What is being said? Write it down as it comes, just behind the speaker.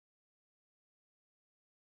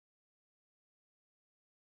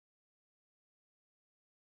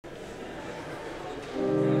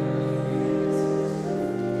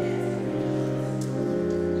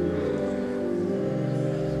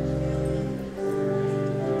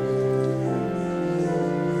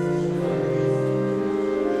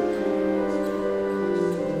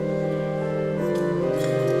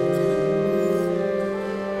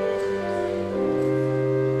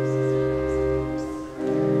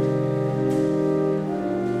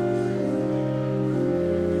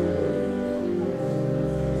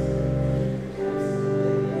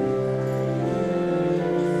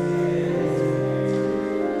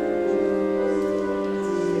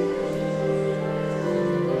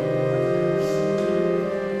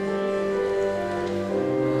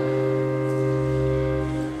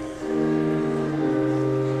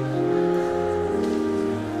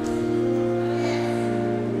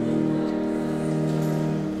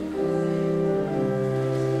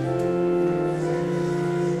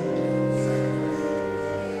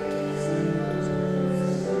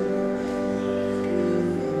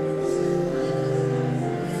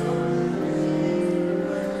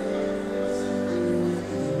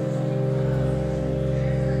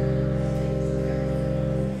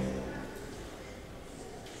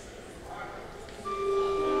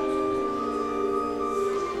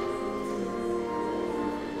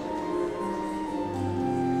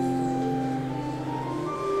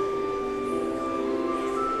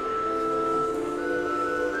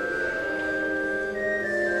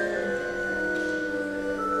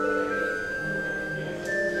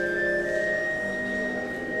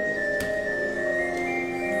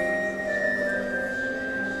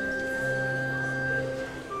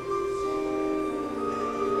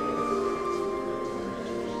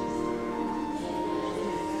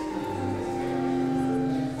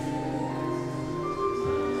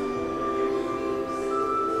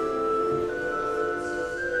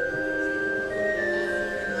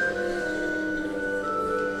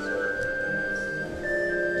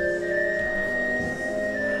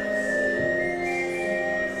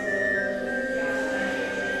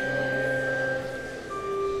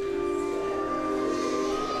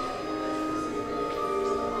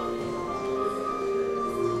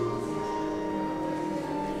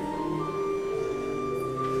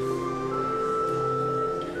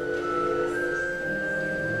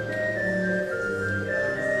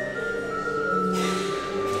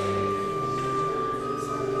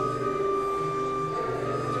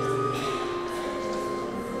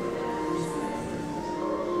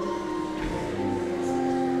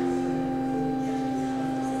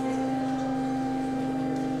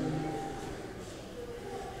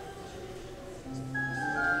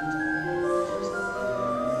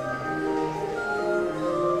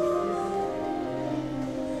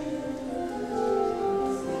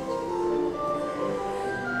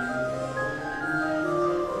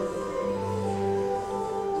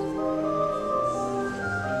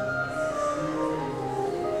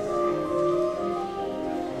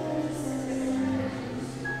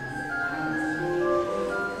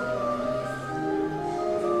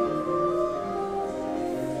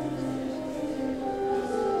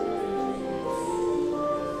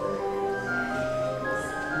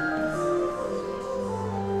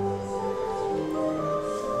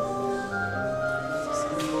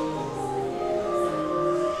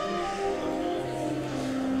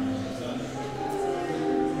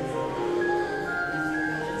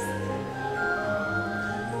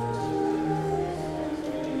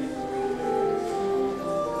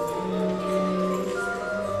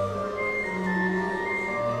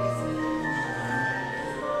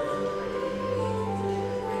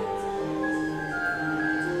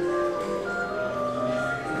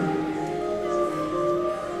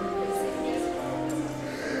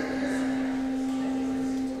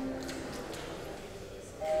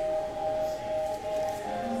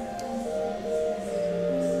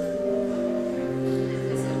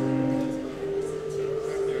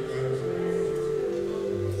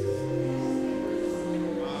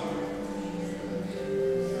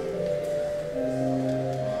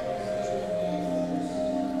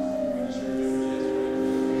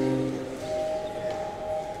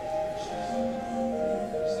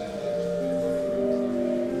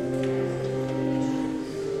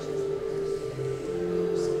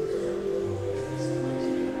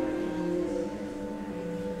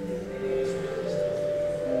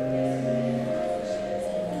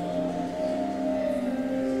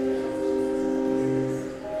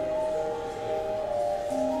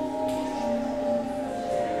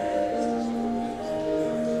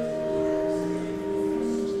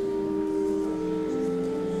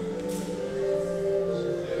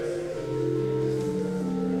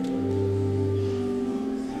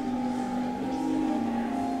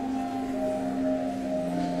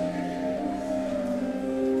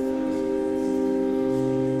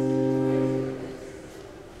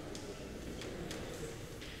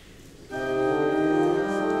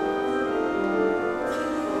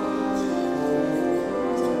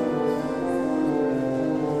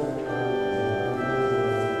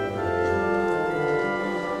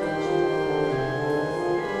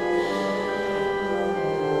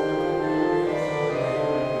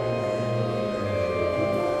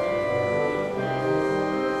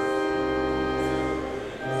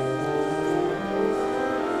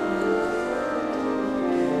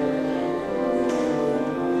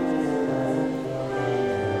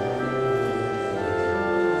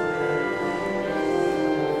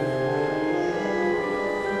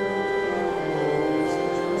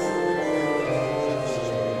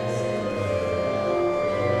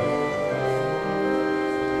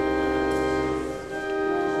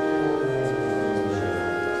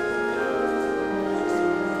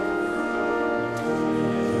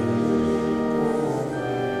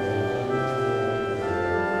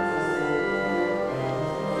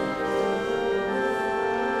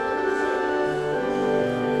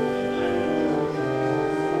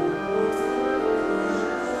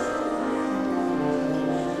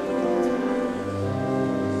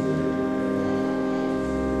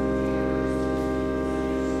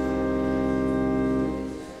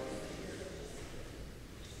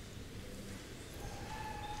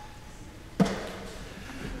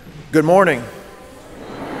Good morning.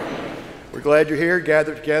 We're glad you're here,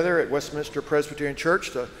 gathered together at Westminster Presbyterian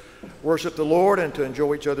Church to worship the Lord and to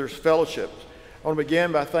enjoy each other's fellowship. I want to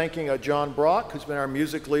begin by thanking John Brock, who's been our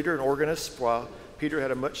music leader and organist while Peter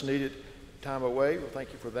had a much-needed time away. Well,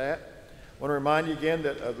 thank you for that. I want to remind you again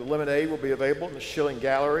that the lemonade will be available in the Schilling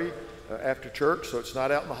Gallery after church, so it's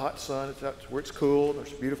not out in the hot sun. It's out where it's cool, and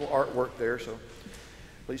there's beautiful artwork there, so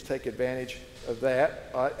please take advantage of that.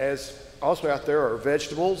 As also out there are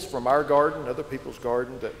vegetables from our garden, other people's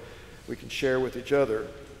garden that we can share with each other.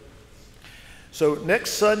 So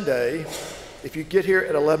next Sunday, if you get here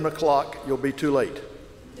at 11 o'clock, you'll be too late.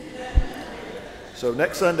 So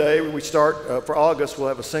next Sunday, when we start for August, we'll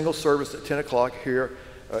have a single service at 10 o'clock here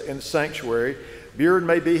in the sanctuary. Buren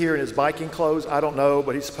may be here in his biking clothes, I don't know,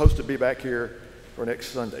 but he's supposed to be back here for next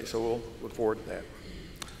Sunday, so we'll look forward to that.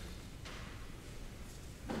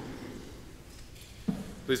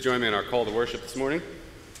 Please join me in our call to worship this morning.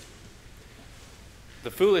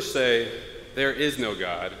 The foolish say, "There is no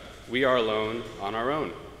God. We are alone on our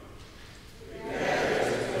own."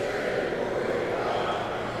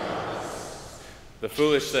 The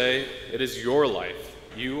foolish say, "It is your life.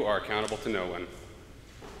 You are accountable to no one."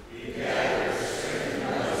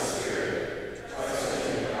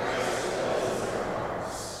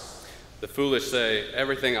 The foolish say,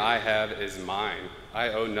 "Everything I have is mine. I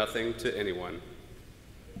owe nothing to anyone."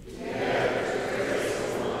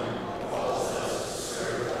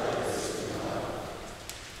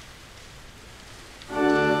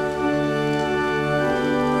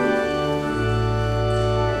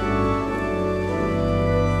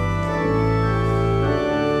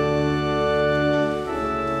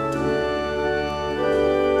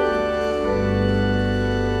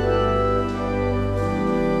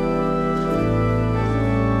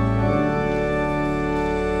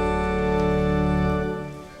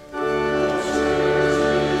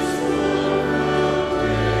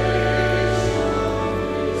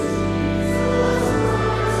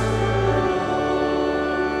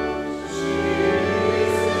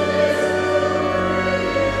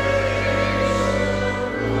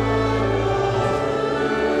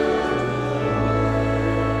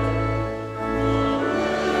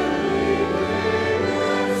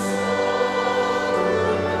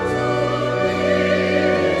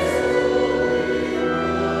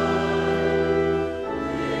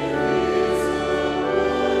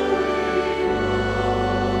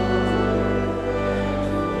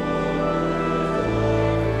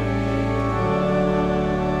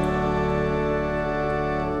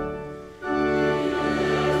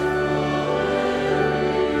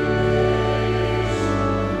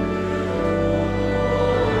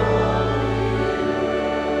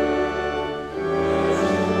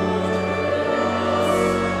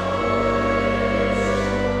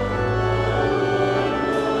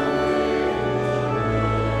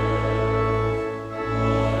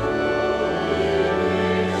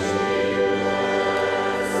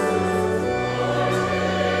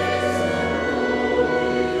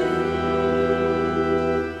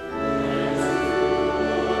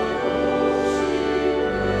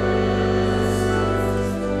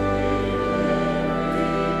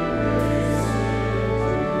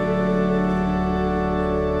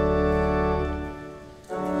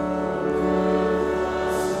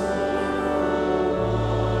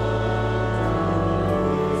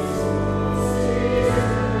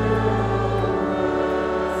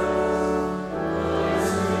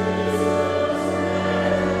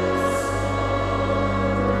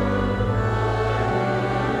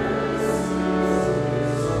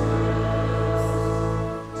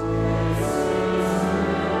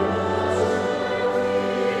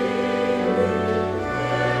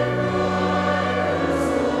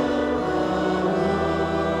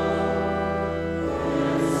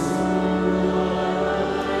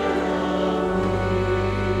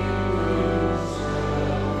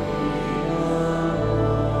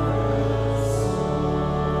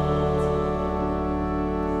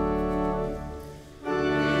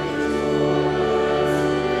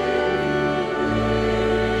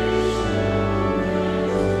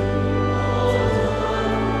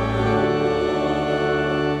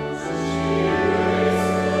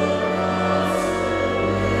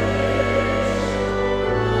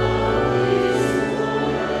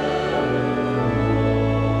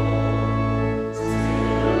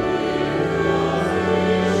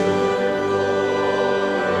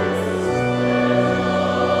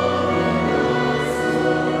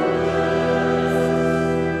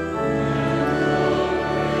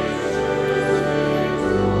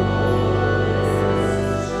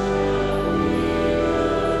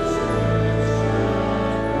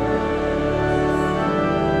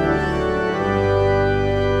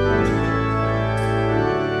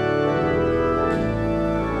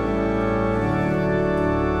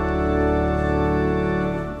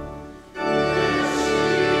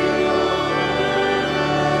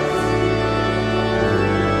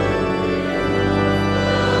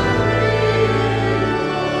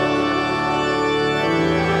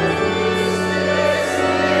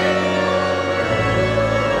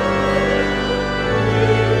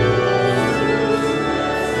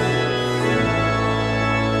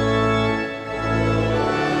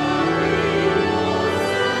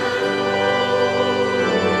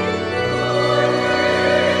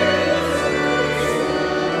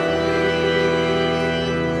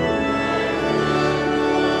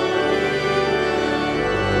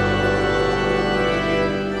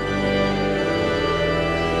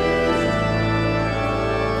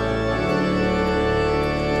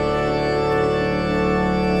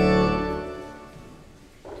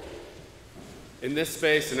 this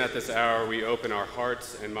space and at this hour, we open our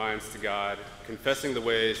hearts and minds to God, confessing the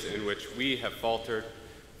ways in which we have faltered,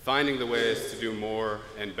 finding the ways to do more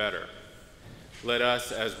and better. Let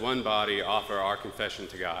us, as one body, offer our confession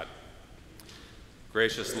to God.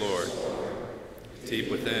 Gracious Lord,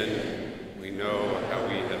 deep within, we know how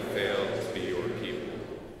we have failed to be your people.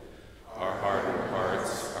 Our hardened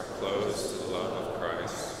hearts are closed to the love of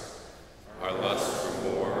Christ. Our lust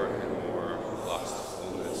for more and more lost to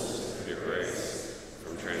fullness of your grace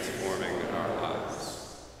from transforming our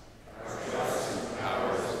lives. Our trust in the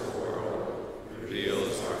powers of the world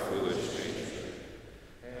reveals our foolish nature.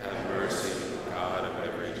 Have mercy, God of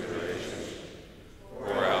every generation.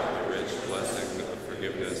 Pour out the rich blessing of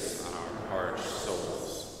forgiveness on our parched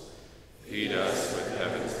souls. Feed us with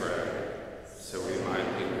heaven's bread, so we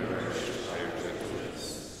might be nourished by your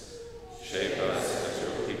gentleness. Shape us as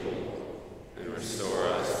your people, and restore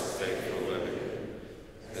us to faithful living,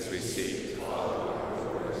 as we seek to follow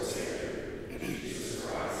our Lord and Savior, Jesus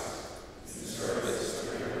Christ, in service to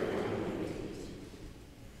everyone who needs.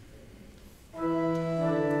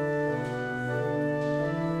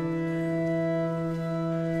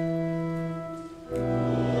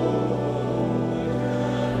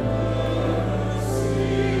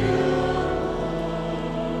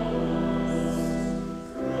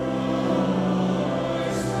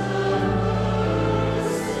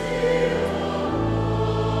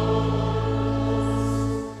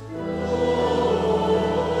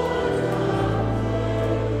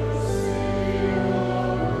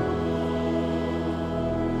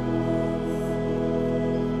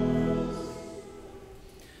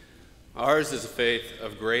 Ours is a faith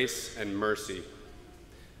of grace and mercy.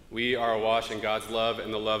 We are awash in God's love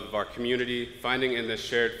and the love of our community, finding in this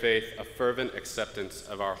shared faith a fervent acceptance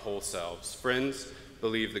of our whole selves. Friends,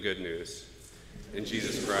 believe the good news. In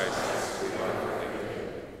Jesus Christ, we are forgiven.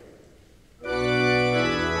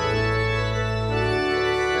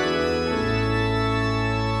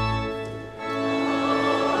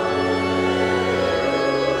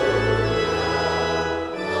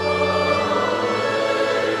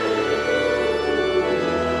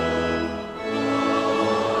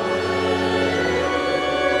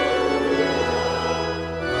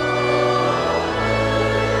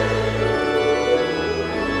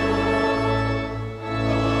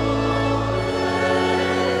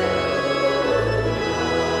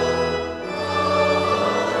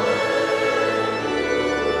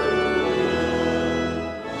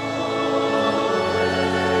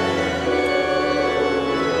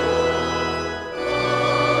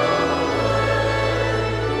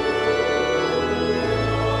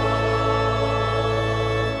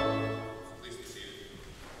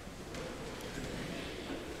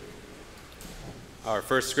 Our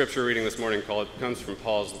first scripture reading this morning comes from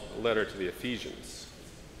Paul's letter to the Ephesians.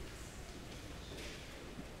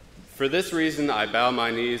 For this reason I bow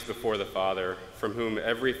my knees before the Father, from whom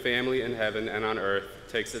every family in heaven and on earth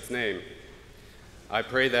takes its name. I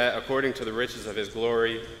pray that, according to the riches of his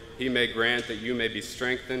glory, he may grant that you may be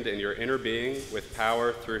strengthened in your inner being with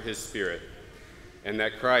power through his Spirit, and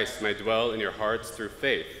that Christ may dwell in your hearts through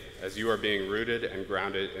faith, as you are being rooted and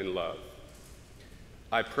grounded in love.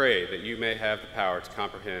 I pray that you may have the power to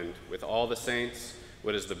comprehend with all the saints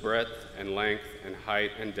what is the breadth and length and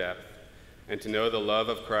height and depth, and to know the love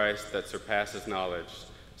of Christ that surpasses knowledge,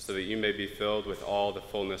 so that you may be filled with all the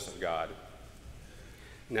fullness of God.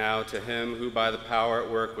 Now to him who by the power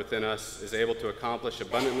at work within us is able to accomplish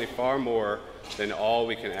abundantly far more than all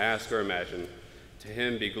we can ask or imagine, to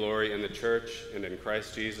him be glory in the church and in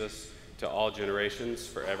Christ Jesus to all generations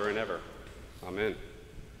forever and ever. Amen.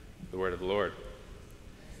 The word of the Lord.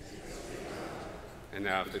 And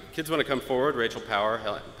now, if the kids want to come forward, Rachel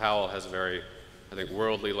Powell has a very, I think,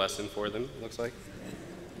 worldly lesson for them, it looks like.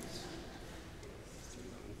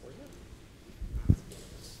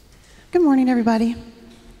 Good morning, everybody.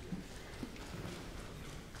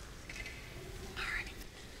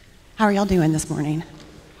 How are y'all doing this morning?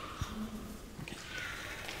 Okay.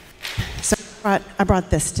 So I brought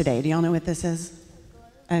this today. Do y'all know what this is?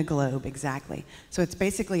 A globe, exactly. So it's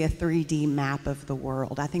basically a 3D map of the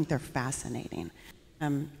world. I think they're fascinating.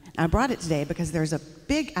 I brought it today because there's a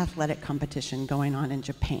big athletic competition going on in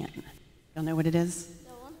Japan. Y'all know what it is?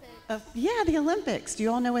 The Olympics. Yeah, the Olympics. Do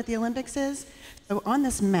you all know what the Olympics is? So on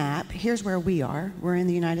this map, here's where we are. We're in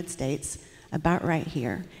the United States, about right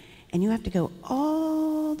here. And you have to go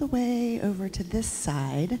all the way over to this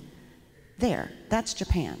side. There, that's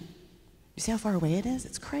Japan. You see how far away it is?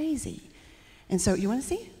 It's crazy. And so you want to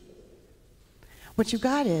see? What you've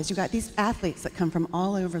got is, you've got these athletes that come from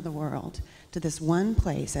all over the world to this one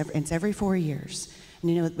place. It's every 4 years. And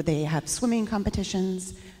you know, they have swimming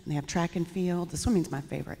competitions, and they have track and field. The swimming's my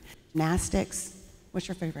favorite. Gymnastics. What's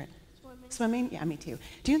your favorite? Swimming? Yeah, me too.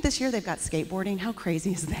 Do you know this year they've got skateboarding? How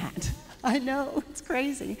crazy is that? I know, it's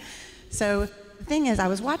crazy. So the thing is, I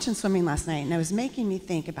was watching swimming last night, and it was making me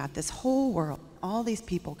think about this whole world. All these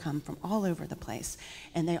people come from all over the place,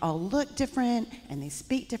 and they all look different, and they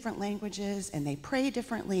speak different languages, and they pray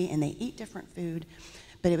differently, and they eat different food.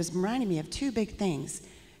 But it was reminding me of two big things.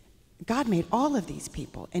 God made all of these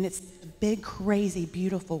people, and it's a big, crazy,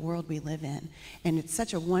 beautiful world we live in. And it's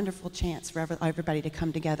such a wonderful chance for everybody to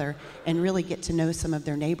come together and really get to know some of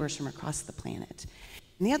their neighbors from across the planet.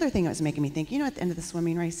 And the other thing that was making me think, you know, at the end of the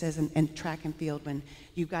swimming races and track and field, when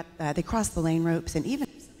you've got, they cross the lane ropes, and even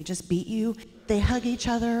if they just beat you, they hug each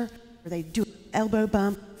other, or they do elbow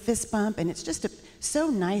bump, fist bump, and it's just so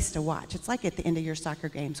nice to watch. It's like at the end of your soccer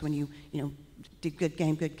games when you know, do good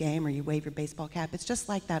game, or you wave your baseball cap. It's just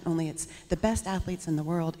like that, only it's the best athletes in the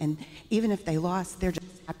world, and even if they lost, they're just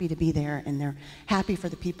happy to be there, and they're happy for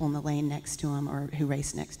the people in the lane next to them or who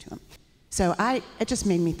race next to them. So it just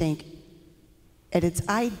made me think, at its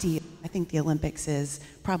ideal, I think the Olympics is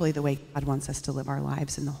probably the way God wants us to live our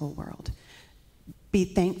lives in the whole world. Be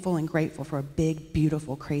thankful and grateful for a big,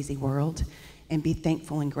 beautiful, crazy world, and be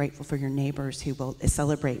thankful and grateful for your neighbors who will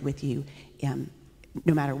celebrate with you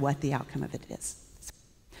no matter what the outcome of it is.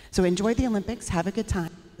 So enjoy the Olympics, have a good time.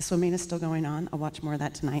 The swimming is still going on. I'll watch more of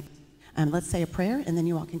that tonight. Let's say a prayer, and then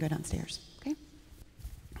you all can go downstairs, okay?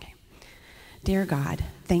 Okay. Dear God,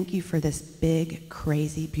 thank you for this big,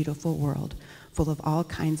 crazy, beautiful world full of all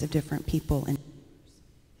kinds of different people. And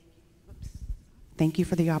thank you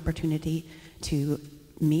for the opportunity to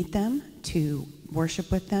meet them, to worship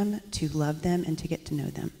with them, to love them, and to get to know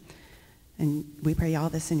them. And we pray all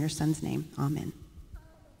this in your Son's name. Amen.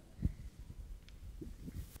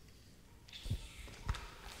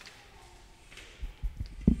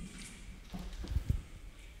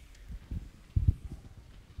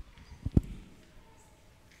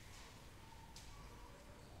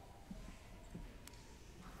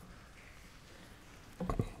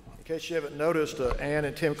 In case you haven't noticed, Ann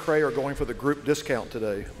and Tim Cray are going for the group discount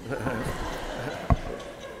today.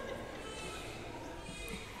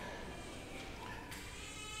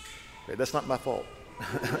 Okay, that's not my fault.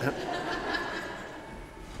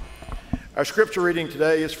 Our scripture reading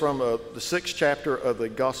today is from the 6th chapter of the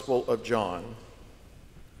Gospel of John.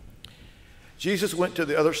 Jesus went to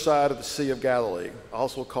the other side of the Sea of Galilee,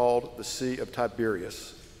 also called the Sea of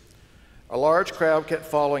Tiberias. A large crowd kept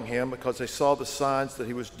following him because they saw the signs that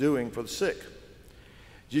he was doing for the sick.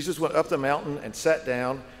 Jesus went up the mountain and sat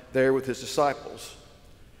down there with his disciples.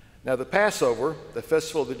 Now the Passover, the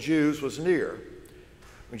festival of the Jews, was near.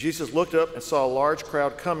 When Jesus looked up and saw a large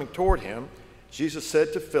crowd coming toward him, Jesus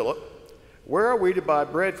said to Philip, "Where are we to buy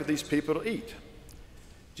bread for these people to eat?"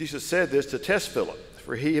 Jesus said this to test Philip,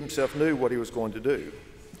 for he himself knew what he was going to do.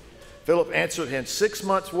 Philip answered him, 6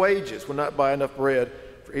 months' wages will not buy enough bread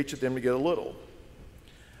for each of them to get a little.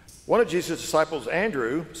 One of Jesus' disciples,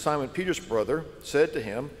 Andrew, Simon Peter's brother, said to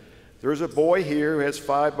him, "There is a boy here who has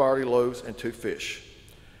 5 barley loaves and 2 fish.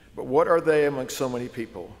 But what are they among so many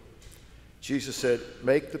people?" Jesus said,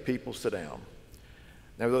 "Make the people sit down."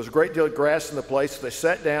 Now there was a great deal of grass in the place, so they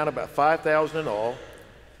sat down, about 5,000 in all.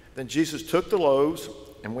 Then Jesus took the loaves,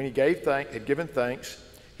 and when he had given thanks,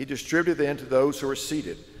 he distributed them to those who were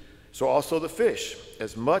seated. So also the fish,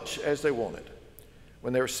 as much as they wanted.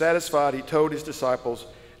 When they were satisfied, he told his disciples,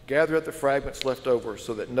 "Gather up the fragments left over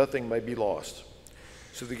so that nothing may be lost."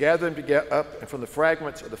 So they gathered them up, and from the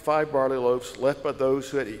fragments of the 5 barley loaves left by those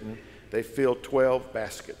who had eaten, they filled 12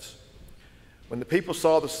 baskets. When the people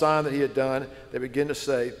saw the sign that he had done, they began to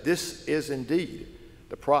say, "This is indeed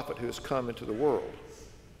the prophet who has come into the world."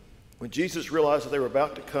 When Jesus realized that they were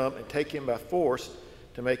about to come and take him by force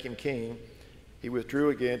to make him king, he withdrew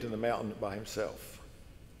again to the mountain by himself.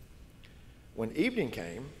 When evening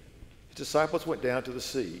came, his disciples went down to the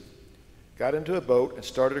sea, got into a boat, and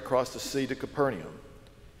started across the sea to Capernaum.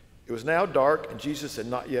 It was now dark, and Jesus had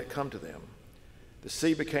not yet come to them. The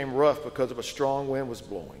sea became rough because of a strong wind was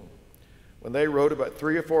blowing. When they rowed about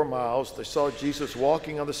 3 or 4 miles, they saw Jesus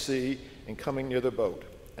walking on the sea and coming near the boat,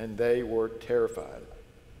 and they were terrified.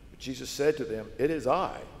 But Jesus said to them, "It is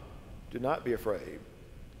I. Do not be afraid."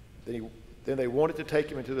 Then they wanted to take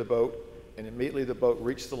him into the boat, and immediately the boat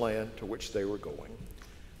reached the land to which they were going.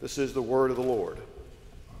 This is the word of the Lord.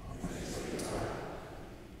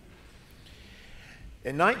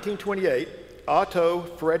 In 1928, Otto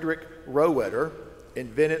Frederick Rohwedder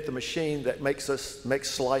invented the machine that makes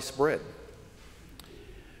sliced bread.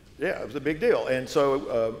 Yeah, it was a big deal. And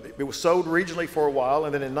so it was sold regionally for a while,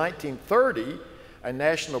 and then in 1930, a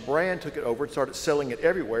national brand took it over and started selling it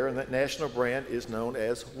everywhere, and that national brand is known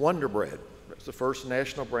as Wonder Bread. It's the first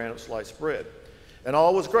national brand of sliced bread. And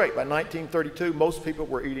all was great. By 1932, most people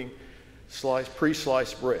were eating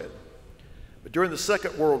pre-sliced bread. But during the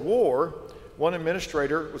Second World War, one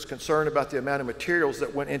administrator was concerned about the amount of materials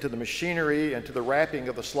that went into the machinery and to the wrapping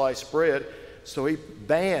of the sliced bread, so he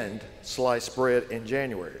banned sliced bread in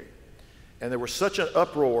January. And there was such an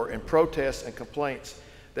uproar and protests and complaints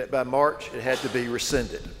that by March it had to be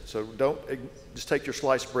rescinded. So don't just take your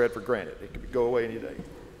sliced bread for granted. It could go away any day.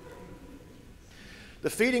 The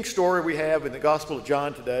feeding story we have in the Gospel of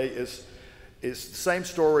John today is the same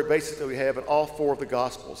story basically we have in all four of the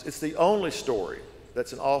Gospels. It's the only story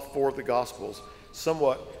that's in all four of the Gospels,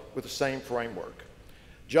 somewhat with the same framework.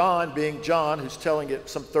 John, being John, who's telling it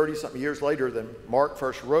some 30-something years later than Mark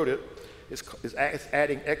first wrote it, is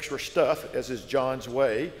adding extra stuff, as is John's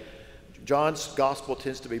way. John's Gospel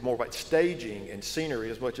tends to be more about staging and scenery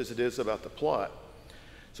as much as it is about the plot.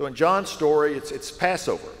 So in John's story, it's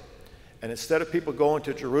Passover. And instead of people going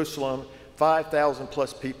to Jerusalem, 5,000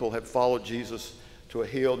 plus people have followed Jesus to a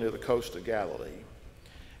hill near the coast of Galilee.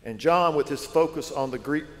 And John, with his focus on the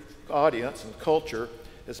Greek audience and culture,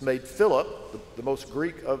 has made Philip, the most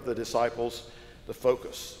Greek of the disciples, the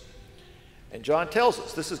focus. And John tells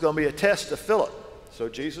us this is going to be a test of Philip. So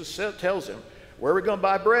Jesus tells him, where are we going to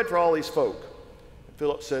buy bread for all these folk? And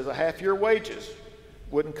Philip says, a half year wages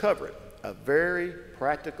wouldn't cover it. A very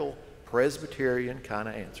practical Presbyterian kind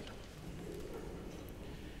of answer.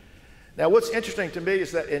 Now, what's interesting to me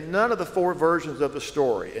is that in none of the four versions of the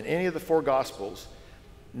story, in any of the four Gospels,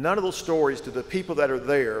 none of those stories do the people that are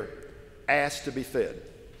there ask to be fed.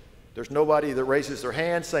 There's nobody that raises their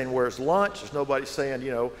hand saying, where's lunch? There's nobody saying,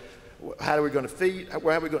 how are we going to feed? How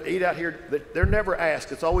are we going to eat out here? They're never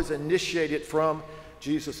asked. It's always initiated from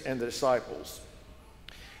Jesus and the disciples.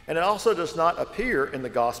 And it also does not appear in the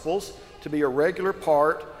Gospels to be a regular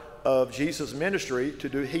part of Jesus' ministry to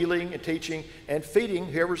do healing and teaching and feeding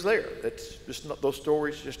whoever's there. That's just not, those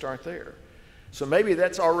stories just aren't there. So maybe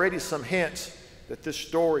that's already some hints that this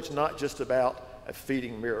story is not just about a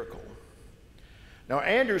feeding miracle. Now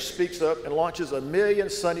Andrew speaks up and launches 1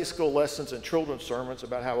 million Sunday school lessons and children's sermons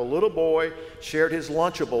about how a little boy shared his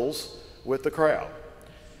Lunchables with the crowd.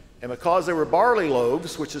 And because they were barley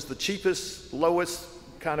loaves, which is the cheapest, lowest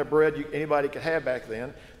kind of bread anybody could have back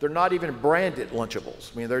then, they're not even branded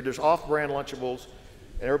Lunchables. I mean, they're just off-brand Lunchables,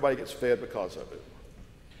 and everybody gets fed because of it.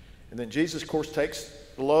 And then Jesus, of course, takes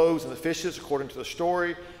the loaves and the fishes, according to the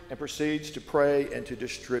story, and proceeds to pray and to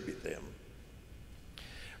distribute them.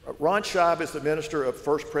 Ron Scheib is the minister of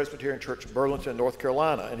First Presbyterian Church in Burlington, North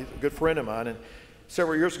Carolina, and he's a good friend of mine. And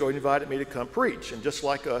several years ago, he invited me to come preach. And just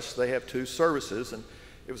like us, they have two services, and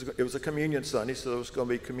it was a communion Sunday, so there was going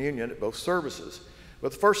to be communion at both services.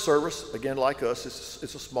 But the first service, again, like us,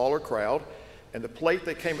 it's a smaller crowd, and the plate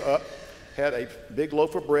that came up had a big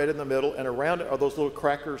loaf of bread in the middle, and around it are those little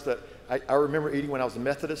crackers that I remember eating when I was a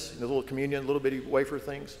Methodist, the little communion, little bitty wafer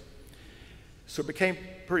things. So it became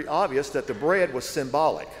pretty obvious that the bread was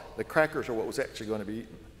symbolic. The crackers are what was actually going to be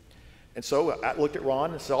eaten. And so I looked at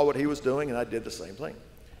Ron and saw what he was doing, and I did the same thing.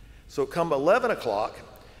 So come 11 o'clock,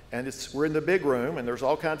 and we're in the big room, and there's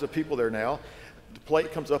all kinds of people there now. The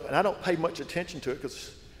plate comes up, and I don't pay much attention to it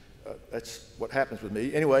because that's what happens with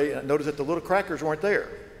me. Anyway, I noticed that the little crackers weren't there.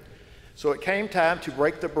 So it came time to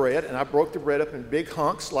break the bread, and I broke the bread up in big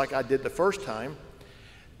hunks like I did the first time,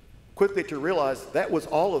 quickly to realize that was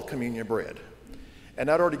all of communion bread. And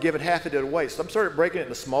I'd already given half of it away. So I started breaking it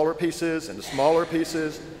into smaller pieces and smaller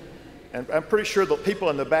pieces. And I'm pretty sure the people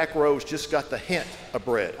in the back rows just got the hint of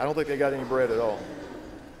bread. I don't think they got any bread at all.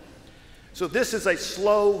 So this is a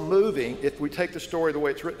slow moving, if we take the story the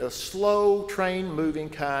way it's written, a slow train moving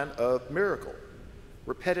kind of miracle.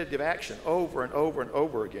 Repetitive action over and over and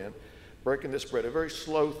over again, breaking this bread, a very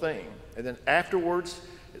slow thing. And then afterwards,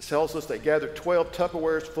 it tells us they gathered 12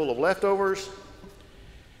 Tupperwares full of leftovers.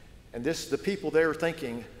 And the people there are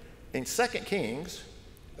thinking, in 2 Kings,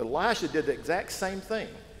 Elijah did the exact same thing.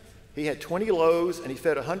 He had 20 loaves and he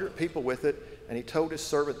fed 100 people with it, and he told his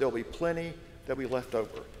servant there'll be plenty, there'll be left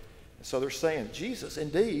over. And so they're saying, Jesus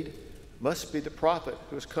indeed must be the prophet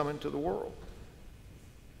who is coming to the world.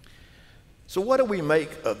 So what do we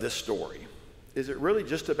make of this story? Is it really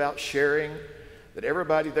just about sharing, that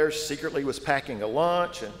everybody there secretly was packing a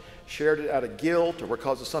lunch and shared it out of guilt or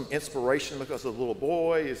because of some inspiration because of the little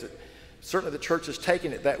boy? Is it certainly the church has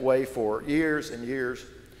taken it that way for years and years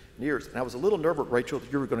and years. And I was a little nervous, Rachel,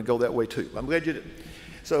 that you were going to go that way too. I'm glad you did.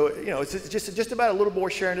 So, it's just about a little boy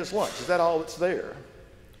sharing his lunch. Is that all that's there?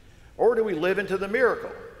 Or do we live into the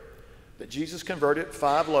miracle? that Jesus converted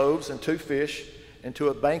 5 loaves and 2 fish into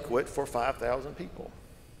a banquet for 5,000 people.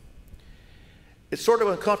 It's sort of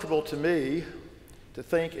uncomfortable to me to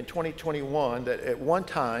think in 2021 that at one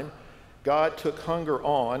time God took hunger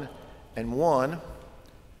on and won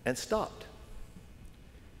and stopped.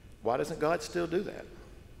 Why doesn't God still do that?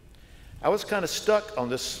 I was kind of stuck on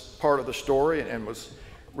this part of the story and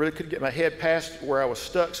really couldn't get my head past where I was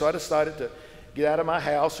stuck, so I decided to get out of my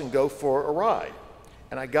house and go for a ride.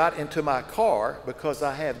 And I got into my car because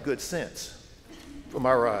I have good sense for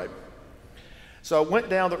my ride. So I went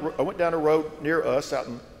down a road near us out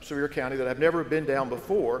in Sevier County that I've never been down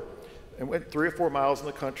before, and went 3 or 4 miles in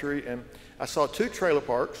the country, and I saw 2 trailer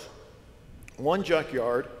parks, 1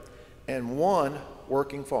 junkyard, and 1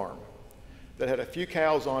 working farm that had a few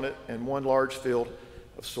cows on it and 1 large field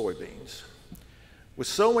of soybeans. With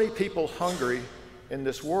so many people hungry in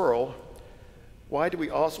this world, why do we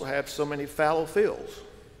also have so many fallow fields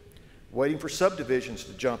waiting for subdivisions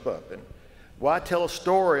to jump up? And why tell a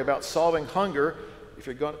story about solving hunger if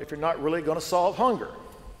you're not really going to solve hunger?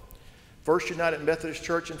 First United Methodist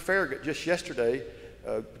Church in Farragut just yesterday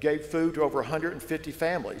gave food to over 150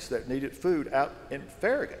 families that needed food out in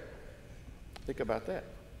Farragut. Think about that.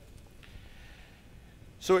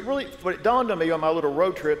 So it dawned on me on my little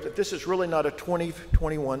road trip that this is really not a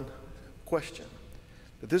 2021 question.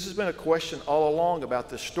 That this has been a question all along about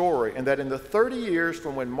this story, and that in the 30 years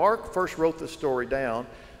from when Mark first wrote the story down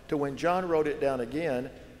to when John wrote it down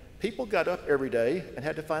again, people got up every day and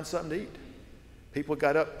had to find something to eat. People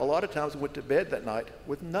got up a lot of times and went to bed that night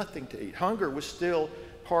with nothing to eat. Hunger was still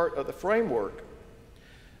part of the framework.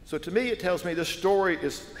 So to me, it tells me this story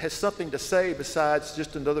has something to say besides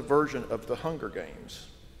just another version of the Hunger Games.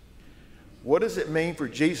 What does it mean for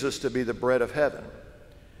Jesus to be the bread of heaven?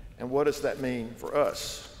 And what does that mean for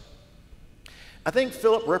us? I think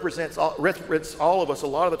Philip represents all of us a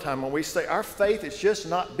lot of the time when we say our faith is just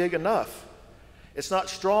not big enough. It's not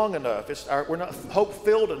strong enough. We're not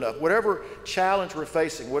hope-filled enough. Whatever challenge we're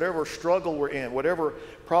facing, whatever struggle we're in, whatever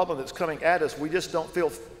problem that's coming at us, we just don't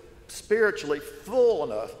feel spiritually full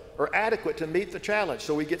enough or adequate to meet the challenge.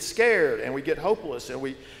 So we get scared and we get hopeless and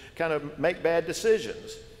we kind of make bad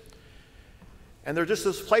decisions. And there are just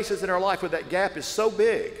those places in our life where that gap is so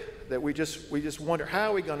big that we just wonder,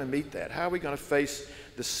 how are we going to meet that? How are we going to face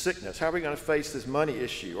this sickness? How are we going to face this money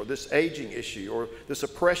issue or this aging issue or this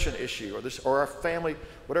oppression issue or our family,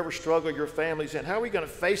 whatever struggle your family's in? How are we going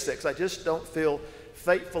to face that? Because I just don't feel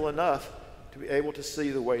faithful enough to be able to see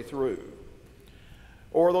the way through.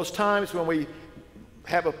 Or those times when we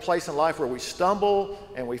have a place in life where we stumble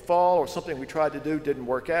and we fall, or something we tried to do didn't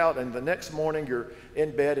work out, and the next morning you're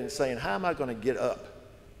in bed and saying, how am I going to get up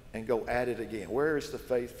and go at it again? Where is the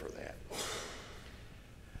faith for that?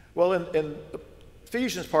 Well, in the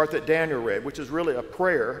Ephesians part that Daniel read, which is really a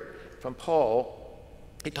prayer from Paul,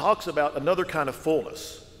 he talks about another kind of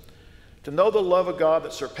fullness. To know the love of God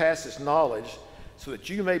that surpasses knowledge, so that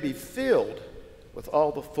you may be filled with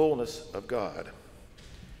all the fullness of God.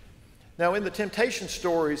 Now, in the temptation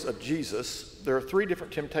stories of Jesus, there are 3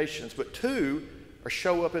 different temptations, but 2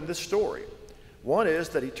 show up in this story. One is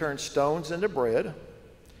that he turned stones into bread,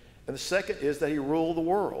 and the second is that he ruled the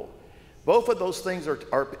world. Both of those things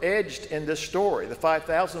are edged in this story. The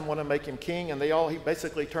 5,000 want to make him king, and he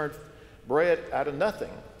basically turned bread out of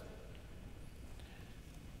nothing.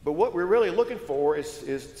 But what we're really looking for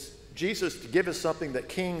is Jesus to give us something that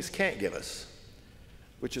kings can't give us,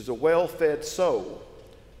 which is a well-fed soul,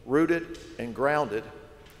 rooted and grounded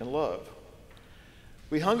in love.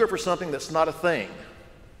 We hunger for something that's not a thing,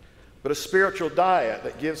 but a spiritual diet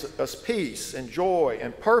that gives us peace and joy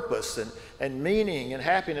and purpose and meaning and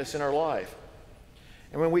happiness in our life.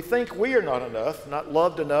 And when we think we are not enough, not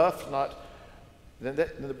loved enough, then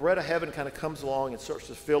the bread of heaven kind of comes along and starts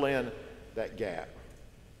to fill in that gap.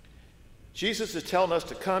 Jesus is telling us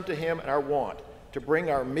to come to him in our want, to bring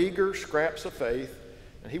our meager scraps of faith,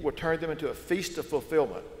 and he will turn them into a feast of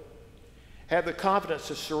fulfillment. Have the confidence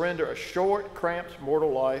to surrender a short, cramped,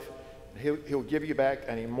 mortal life, and he'll give you back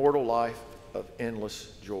an immortal life of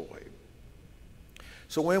endless joy.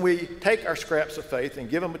 So when we take our scraps of faith and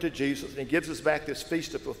give them to Jesus, and he gives us back this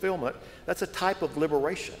feast of fulfillment, that's a type of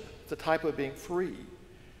liberation. It's a type of being free.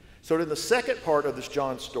 So in the second part of this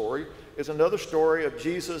John story is another story of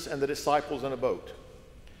Jesus and the disciples in a boat.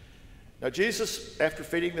 Now Jesus, after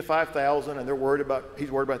feeding the 5,000, and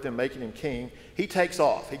he's worried about them making him king, he takes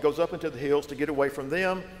off. He goes up into the hills to get away from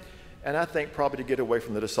them, and I think probably to get away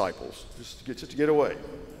from the disciples, just to get away.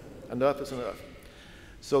 Enough is enough.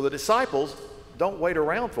 So the disciples don't wait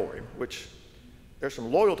around for him, which there's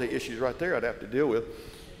some loyalty issues right there I'd have to deal with.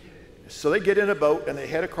 So they get in a boat and they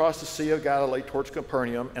head across the Sea of Galilee towards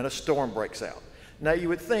Capernaum, and a storm breaks out. Now you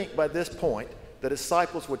would think by this point the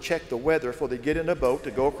disciples would check the weather before they get in a boat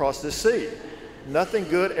to go across this sea. Nothing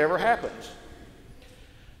good ever happens.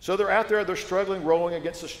 So they're out there, they're struggling, rowing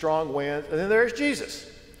against a strong wind, and then there's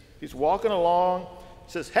Jesus. He's walking along,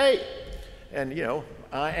 says, "Hey," and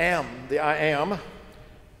 "I am the I am,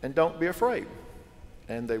 and don't be afraid."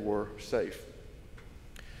 And they were safe.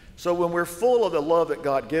 So when we're full of the love that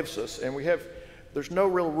God gives us, and there's no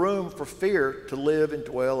real room for fear to live and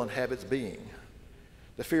dwell and have its being.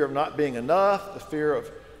 The fear of not being enough, the fear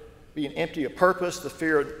of being empty of purpose, the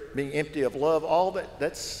fear of being empty of love, all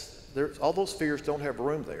those fears don't have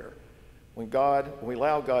room there when we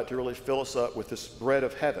allow God to really fill us up with this bread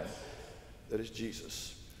of heaven that is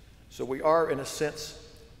Jesus. So we are, in a sense,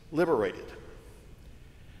 liberated.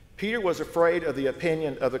 Peter was afraid of the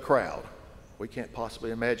opinion of the crowd. We can't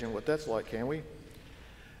possibly imagine what that's like, can we?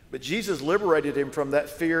 But Jesus liberated him from that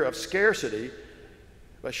fear of scarcity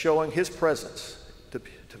by showing his presence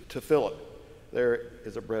to Philip. There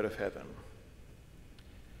is a bread of heaven.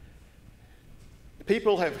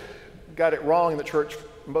 People have got it wrong in the church,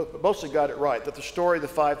 mostly got it right, that the story of the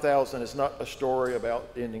 5,000 is not a story about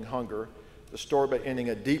ending hunger, the story about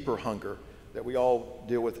ending a deeper hunger that we all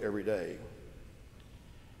deal with every day.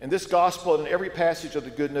 In this gospel and in every passage of the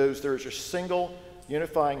good news, there is a single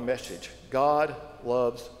unifying message. God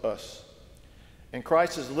loves us. And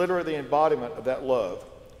Christ is literally the embodiment of that love.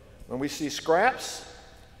 When we see scraps,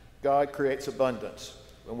 God creates abundance.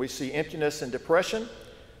 When we see emptiness and depression,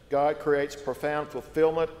 God creates profound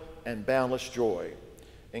fulfillment and boundless joy.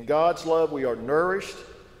 In God's love, we are nourished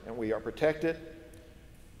and we are protected.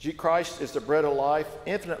 Christ is the bread of life,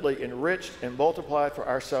 infinitely enriched and multiplied for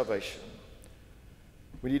our salvation.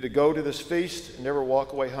 We need to go to this feast and never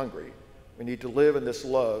walk away hungry. We need to live in this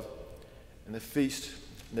love, and the feast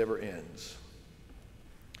never ends.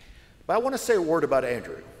 But I want to say a word about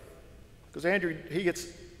Andrew, because Andrew, he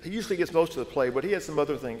usually gets most of the play, but he has some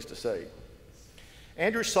other things to say.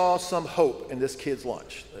 Andrew saw some hope in this kid's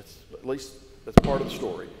lunch. That's part of the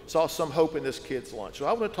story. Saw some hope in this kid's lunch. So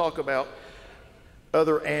I want to talk about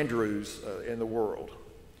other Andrews in the world.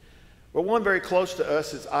 Well, one very close to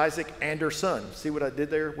us is Isaac Anderson. See what I did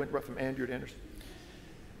there? Went right from Andrew to Anderson.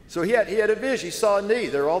 So he had a vision. He saw a need.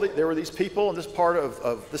 There were these people in this part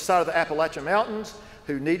of this side of the Appalachian Mountains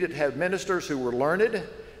who needed to have ministers who were learned.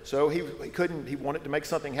 So he wanted to make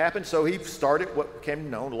something happen. So he started what became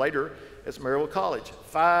known later as Maryville College.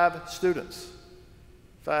 5 students.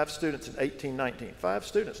 5 students in 1819. 5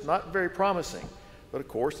 students. Not very promising. But of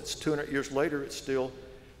course, it's 200 years later, it's still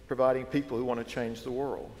providing people who want to change the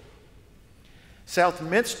world.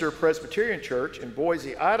 Southminster Presbyterian Church in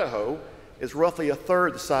Boise, Idaho, is roughly a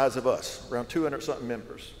third the size of us, around 200-something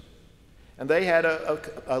members. And they had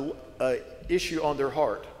a issue on their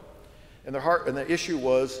heart. And the issue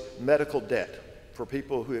was medical debt for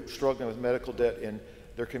people who are struggling with medical debt in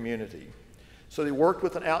their community. So they worked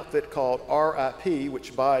with an outfit called RIP,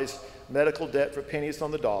 which buys medical debt for pennies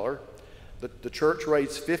on the dollar. The church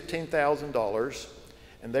raised $15,000,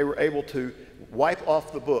 and they were able to wipe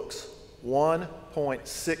off the books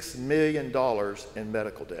 $1.6 million in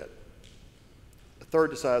medical debt. A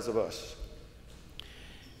third the size of us.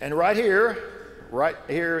 And right here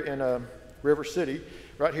in River City,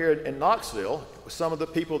 right here in Knoxville, some of the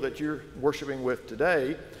people that you're worshiping with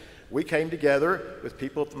today, we came together with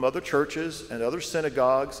people from other churches and other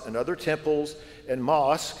synagogues and other temples and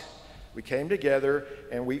mosques. We came together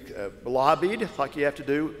and we lobbied, like you have to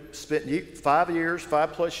do, spent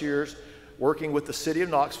 5+ years, working with the city of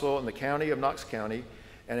Knoxville and the county of Knox County.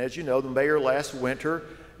 And as you know, the mayor last winter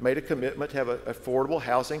made a commitment to have an affordable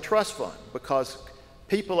housing trust fund because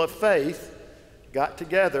people of faith got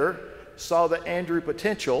together, saw the Andrew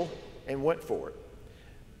potential, and went for it.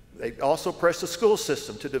 They also pressed the school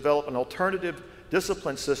system to develop an alternative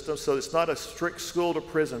discipline system so it's not a strict school to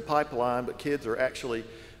prison pipeline, but kids are actually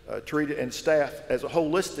treated and staff as a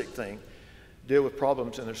holistic thing, deal with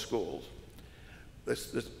problems in their schools.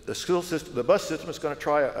 The school system, the bus system is going to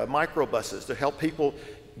try microbuses to help people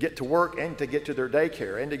get to work and to get to their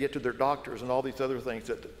daycare and to get to their doctors and all these other things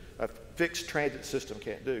that a fixed transit system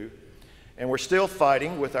can't do. And we're still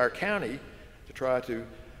fighting with our county to try to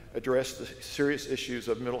address the serious issues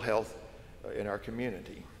of mental health in our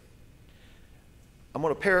community. I'm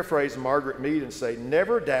going to paraphrase Margaret Mead and say,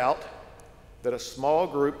 never doubt that a small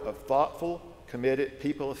group of thoughtful, committed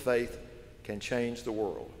people of faith can change the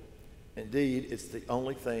world. Indeed, it's the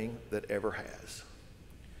only thing that ever has.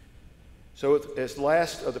 So as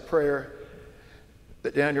last of the prayer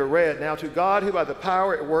that Daniel read, now to God who by the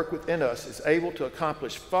power at work within us is able to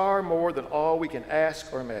accomplish far more than all we can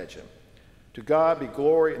ask or imagine, To God be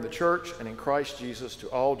glory in the church and in Christ Jesus to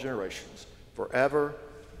all generations, forever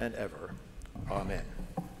and ever. Amen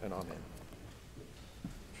and amen.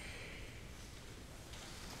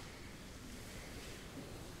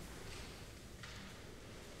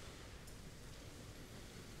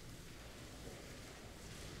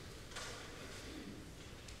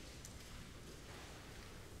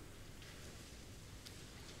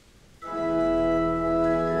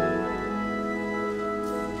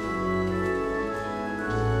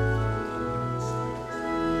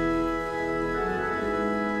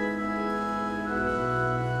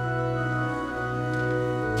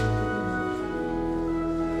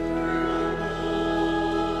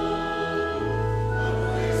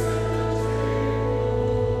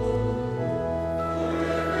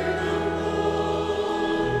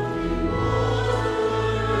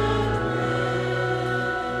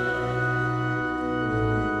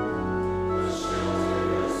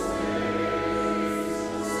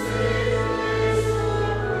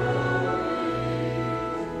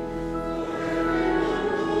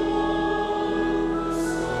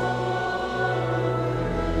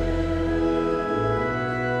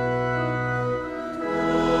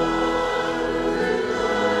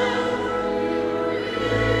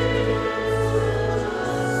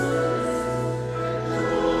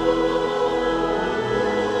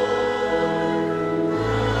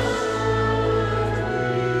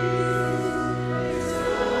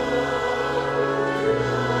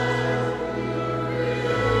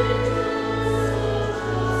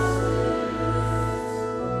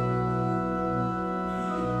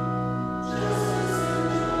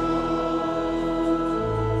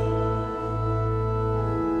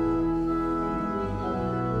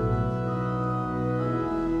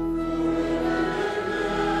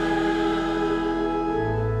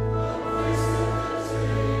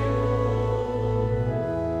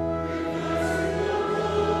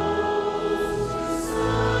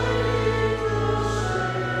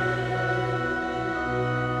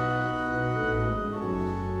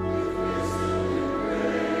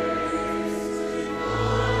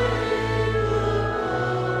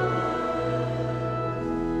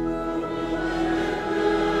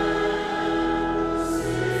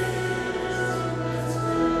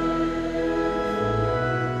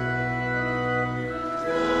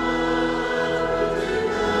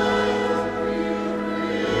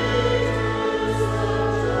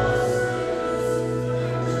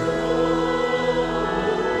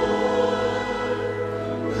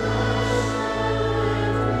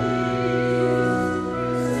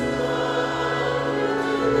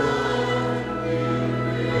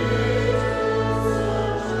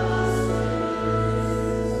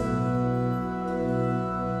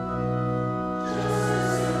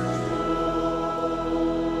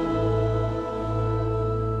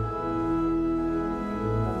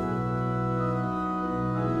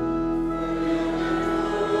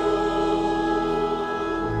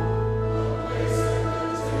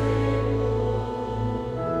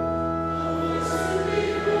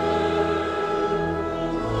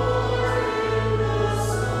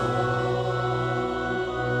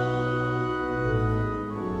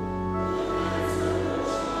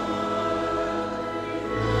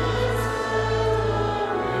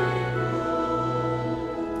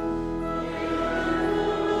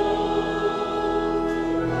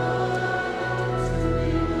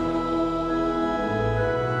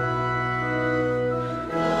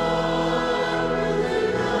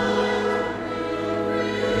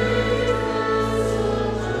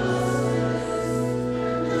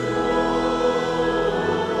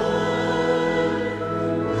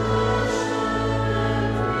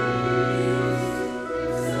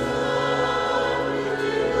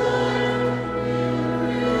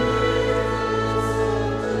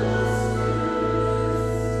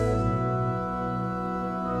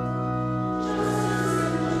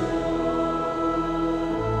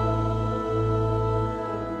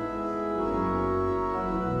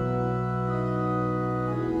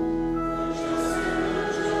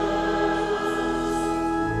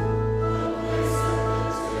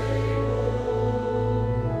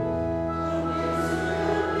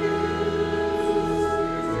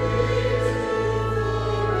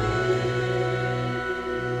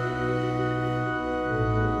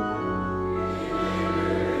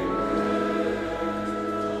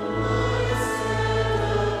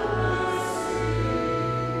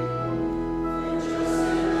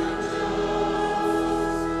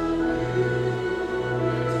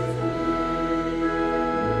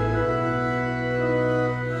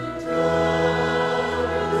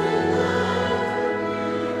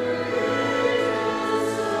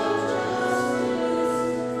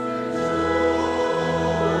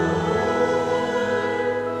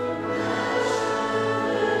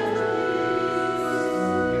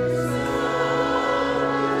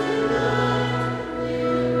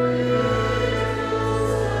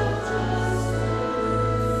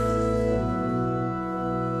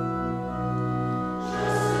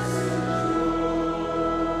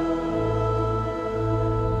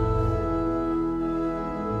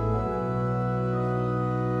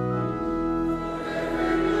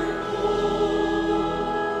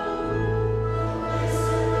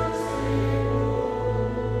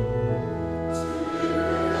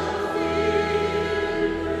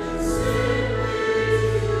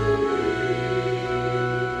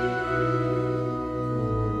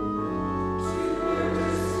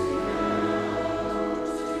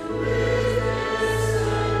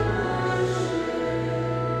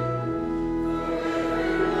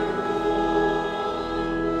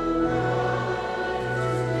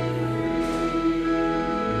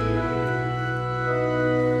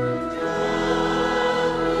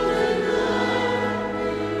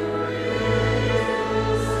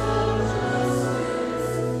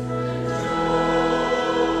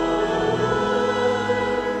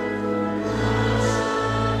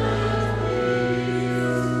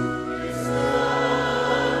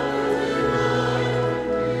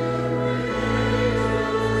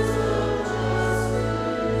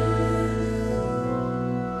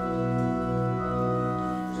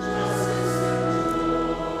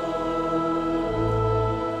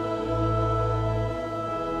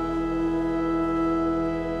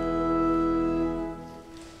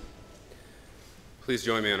 Please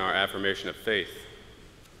join me in our affirmation of faith.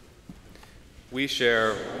 We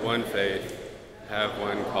share one faith, have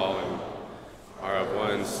one calling, are of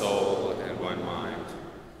one soul and one mind,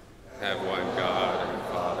 have one God and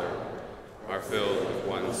Father, are filled with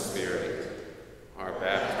one Spirit, are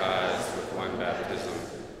baptized with one baptism,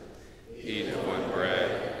 eat of one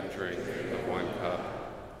bread and drink of one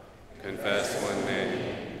cup, confess one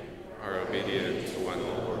name, are obedient to one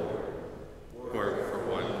Lord, work for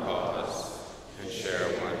one cause, and share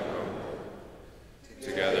one hope.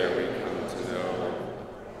 Together we come to know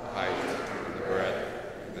the height and the breadth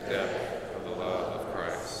and the depth of the love of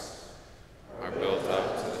Christ, are built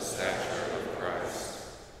up to the stature of Christ,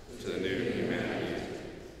 to the new humanity,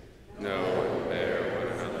 know and bear one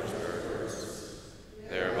another's burdens,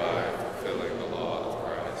 thereby fulfilling the law of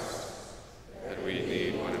Christ, that we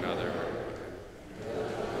need one another,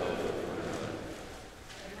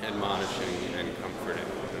 admonishing and comforting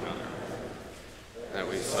one another, that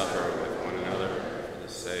we suffer with one another for the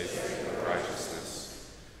sake of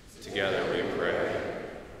righteousness. Together we pray,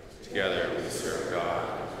 together we serve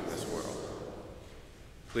God in this world.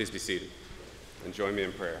 Please be seated and join me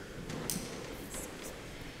in prayer.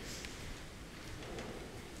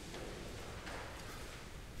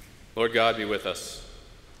 Lord God, be with us.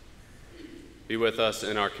 Be with us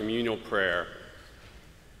in our communal prayer.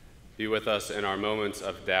 Be with us in our moments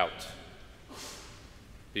of doubt.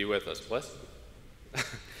 Be with us, bless.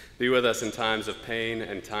 Be with us in times of pain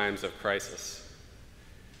and times of crisis.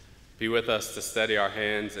 Be with us to steady our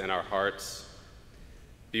hands and our hearts.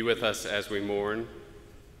 Be with us as we mourn.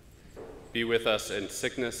 Be with us in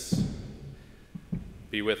sickness.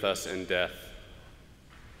 Be with us in death.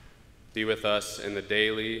 Be with us in the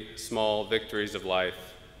daily, small victories of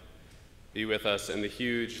life. Be with us in the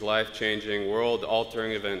huge, life-changing,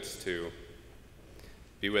 world-altering events too.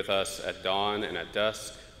 Be with us at dawn and at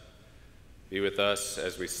dusk. Be with us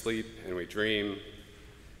as we sleep and we dream.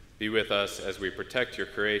 Be with us as we protect your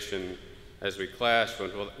creation, as we clash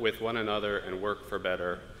with one another and work for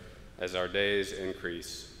better, as our days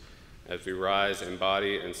increase, as we rise in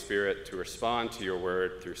body and spirit to respond to your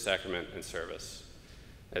word through sacrament and service,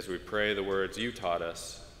 as we pray the words you taught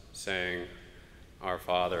us, saying, Our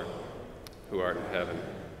Father, who art in heaven,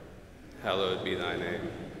 hallowed be thy name.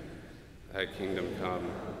 Thy kingdom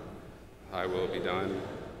come, thy will be done,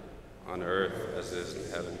 on earth as it is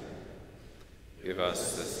in heaven. Give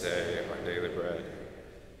us this day our daily bread,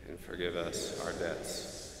 and forgive us our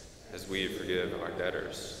debts, as we forgive our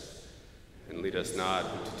debtors. And lead us not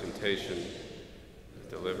into temptation, but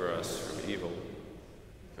deliver us from evil.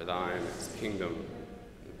 For thine is the kingdom,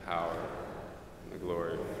 and the power, and the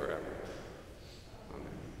glory forever.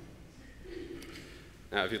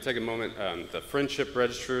 Now, if you'll take a moment, the friendship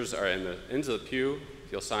registers are in the ends of the pew.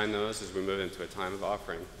 If you'll sign those as we move into a time of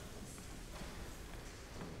offering.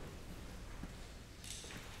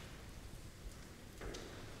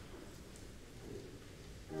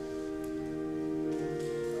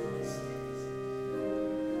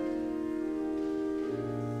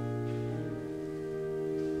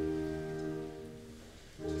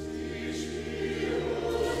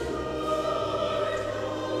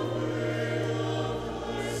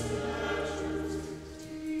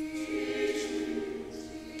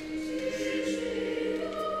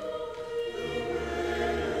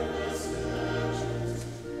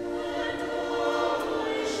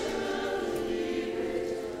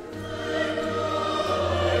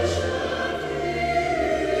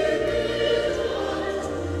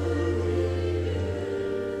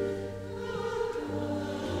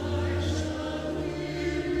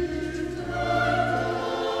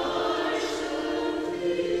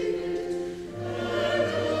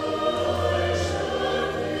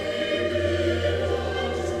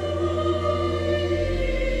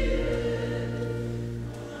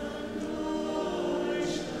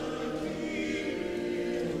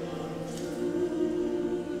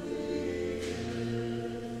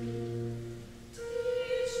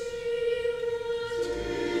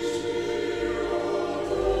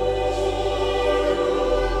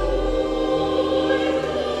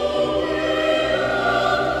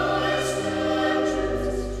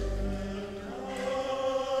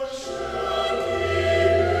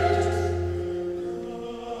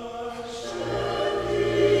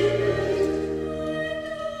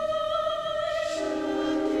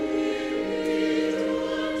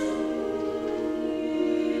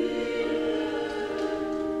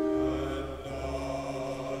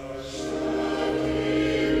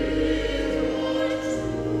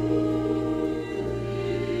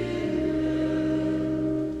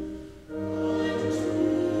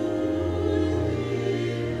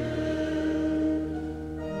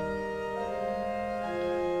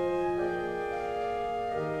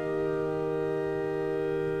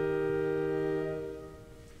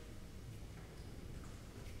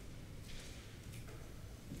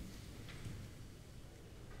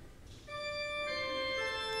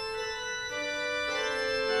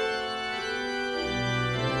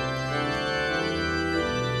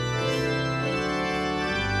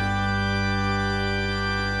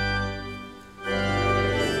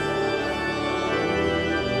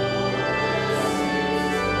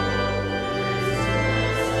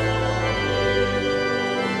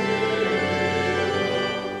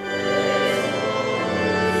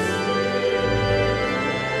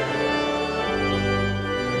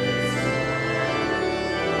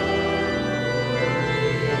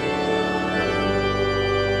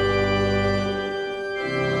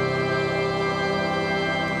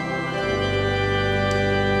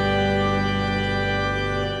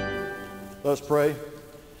 Let us pray.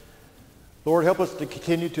 Lord, help us to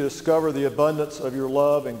continue to discover the abundance of your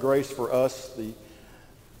love and grace for us, the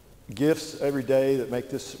gifts every day that make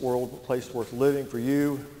this world a place worth living for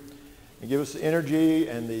you, and give us the energy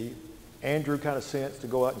and the Andrew kind of sense to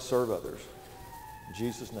go out and serve others. In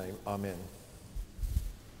Jesus' name, amen.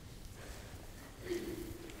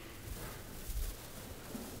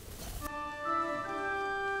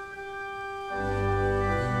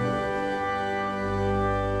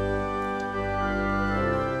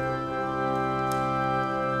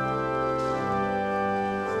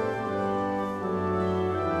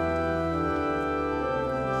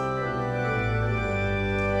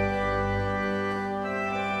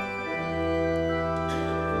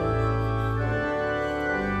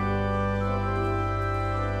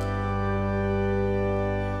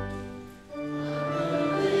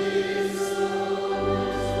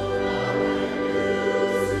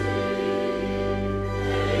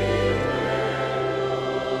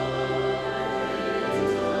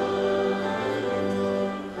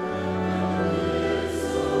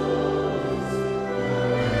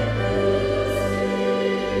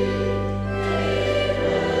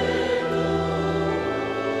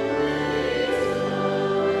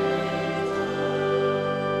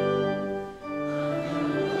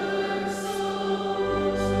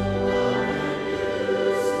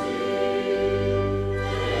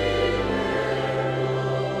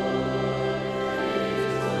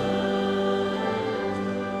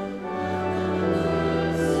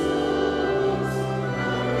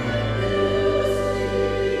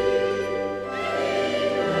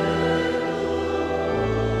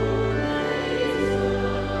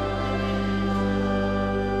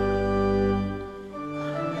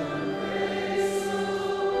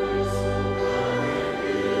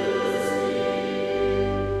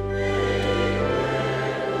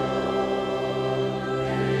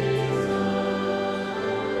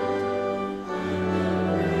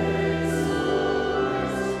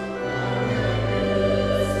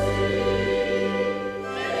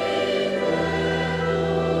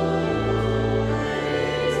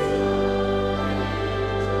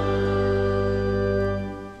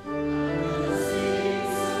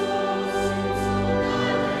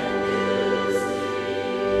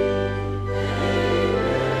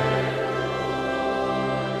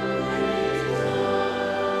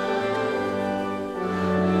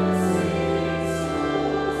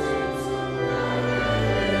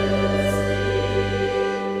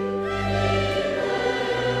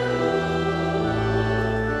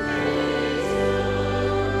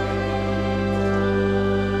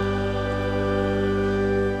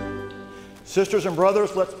 Sisters and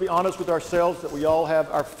brothers, let's be honest with ourselves that we all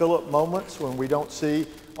have our Philip moments when we don't see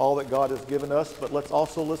all that God has given us, but let's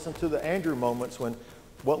also listen to the Andrew moments when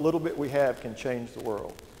what little bit we have can change the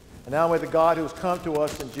world. And now may the God who has come to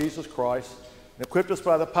us in Jesus Christ and equipped us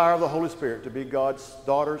by the power of the Holy Spirit to be God's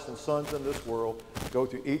daughters and sons in this world go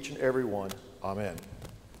to each and every one. Amen.